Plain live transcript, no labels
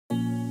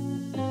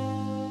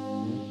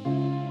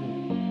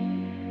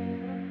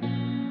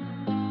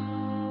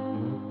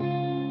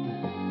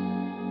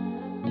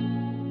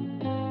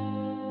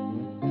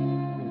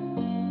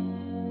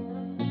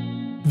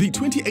The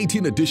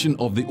 2018 edition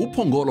of the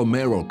Uphongolo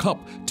Mayoral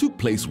Cup took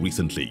place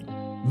recently.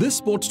 This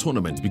sports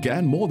tournament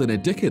began more than a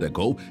decade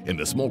ago in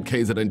the small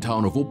KZN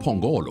town of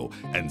Uphongolo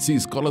and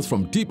sees scholars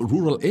from deep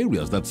rural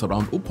areas that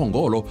surround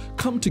Uphongolo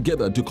come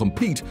together to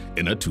compete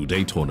in a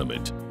two-day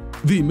tournament.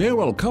 The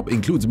Mayoral Cup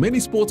includes many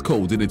sports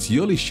codes in its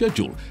yearly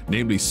schedule,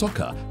 namely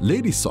soccer,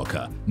 ladies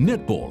soccer,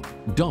 netball,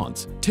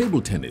 dance,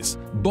 table tennis,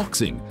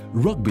 boxing,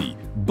 rugby,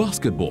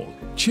 basketball,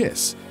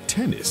 chess,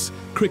 tennis,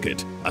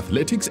 cricket,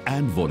 athletics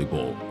and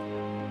volleyball.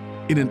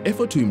 In an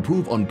effort to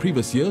improve on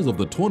previous years of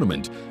the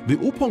tournament, the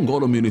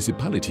Uphongolo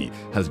municipality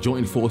has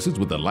joined forces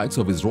with the likes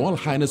of His Royal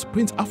Highness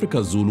Prince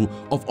Africa Zulu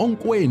of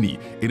Onkweni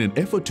in an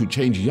effort to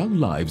change young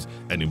lives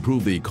and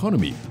improve the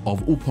economy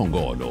of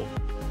Uphongolo.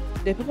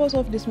 The purpose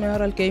of these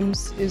mayoral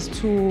games is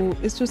to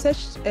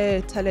search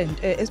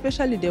talent,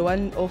 especially the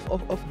one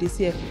of this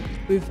year.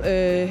 We've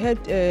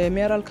had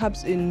mayoral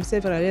cups in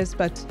several years,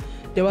 but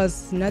there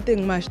was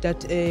nothing much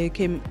that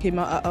came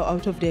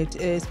out of that,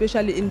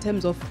 especially in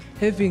terms of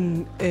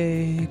having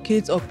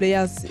kids or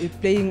players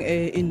playing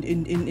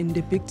in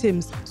the big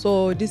teams.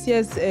 So this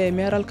year's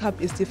Mayoral Cup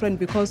is different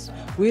because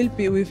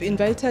we've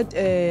invited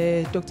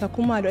Dr.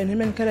 Khumalo and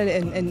Helman Kalale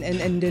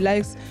and the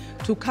likes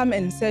to come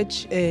and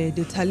search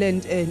the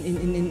talent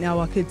in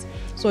our kids.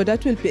 So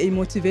that will be a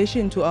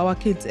motivation to our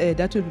kids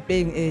that will be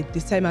playing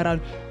this time around.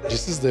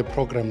 This is the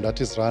program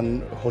that is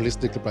run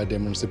holistically by the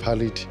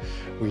municipality.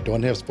 We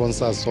don't have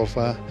sponsors so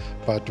far,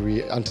 but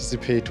we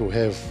anticipate to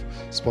have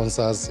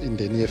sponsors in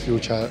the near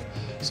future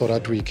so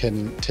that we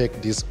can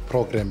take this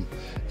program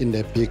in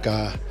a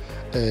bigger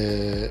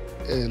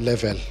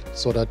level,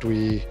 so that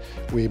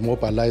we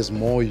mobilize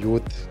more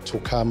youth to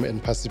come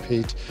and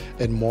participate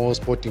and more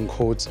sporting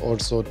codes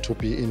also to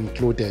be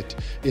included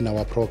in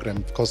our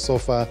program, because so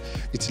far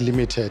it's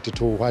limited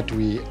to what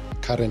we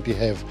currently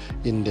have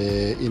in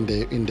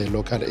the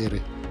local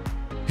area.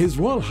 His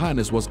Royal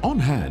Highness was on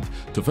hand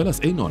to fill us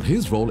in on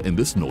his role in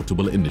this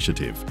notable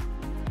initiative.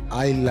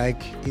 I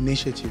like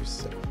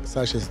initiatives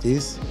such as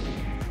this,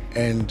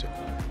 and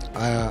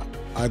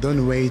I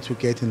don't wait to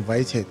get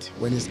invited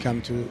when it's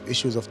come to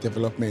issues of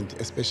development,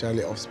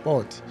 especially of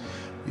sport.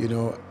 You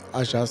know,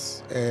 I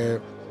just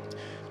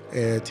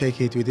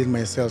take it within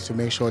myself to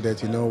make sure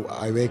that, you know,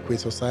 I work with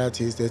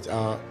societies that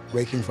are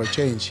working for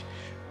change.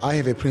 I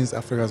have a Prince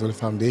Africa Zulu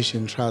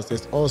Foundation Trust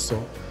that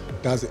also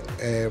does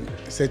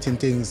certain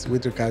things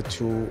with regard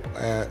to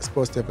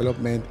sports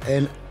development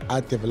and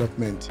art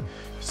development.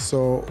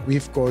 So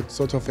we've got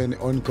sort of an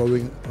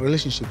ongoing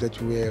relationship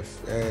that we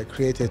have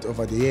created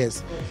over the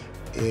years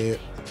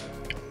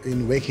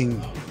in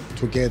working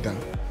together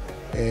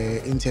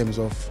in terms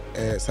of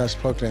such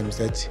programs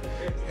that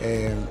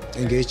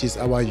engages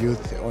our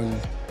youth on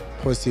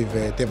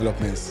positive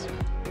developments.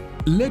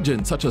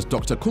 Legends such as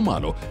Dr.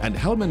 Khumalo and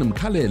Helman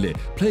Kalale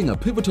playing a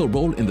pivotal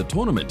role in the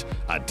tournament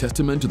are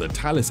testament to the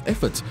tireless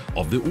efforts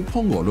of the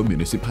Uphongolo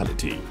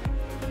municipality.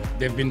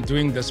 They've been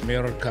doing this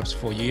Mayoral Cups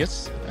for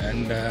years,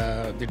 and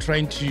they're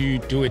trying to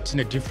do it in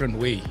a different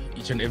way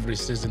each and every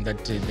season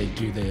that they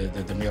do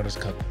the Mayoral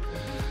Cup.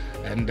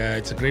 And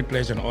it's a great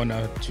pleasure and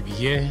honor to be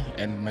here,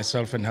 and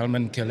myself and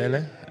Helman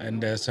Kalale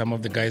and some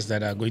of the guys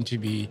that are going to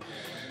be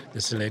the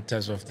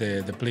selectors of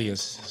the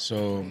players.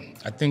 So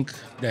I think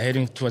they're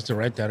heading towards the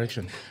right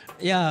direction.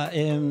 Yeah,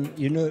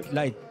 you know,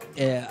 like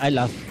I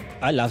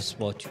love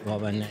sport,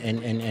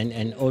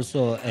 and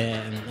also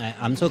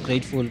I'm so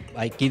grateful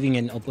by giving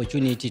an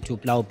opportunity to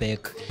plow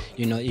back,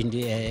 you know,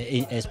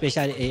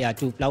 especially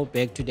to plow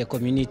back to the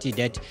community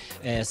that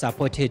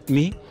supported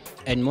me,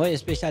 and more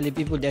especially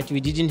people that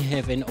we didn't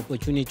have an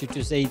opportunity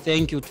to say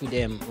thank you to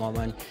them,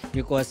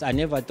 because I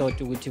never thought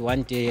that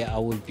one day I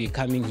would be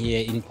coming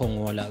here in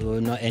Uphongolo,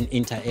 you know, and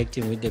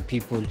interacting with the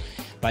people.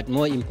 But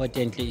more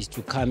importantly is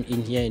to come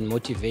in here and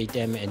motivate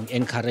them and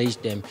encourage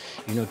them,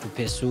 you know, to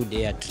pursue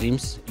their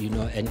dreams, you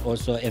know, and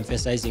also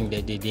emphasizing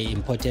the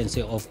importance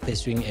of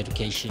pursuing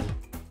education.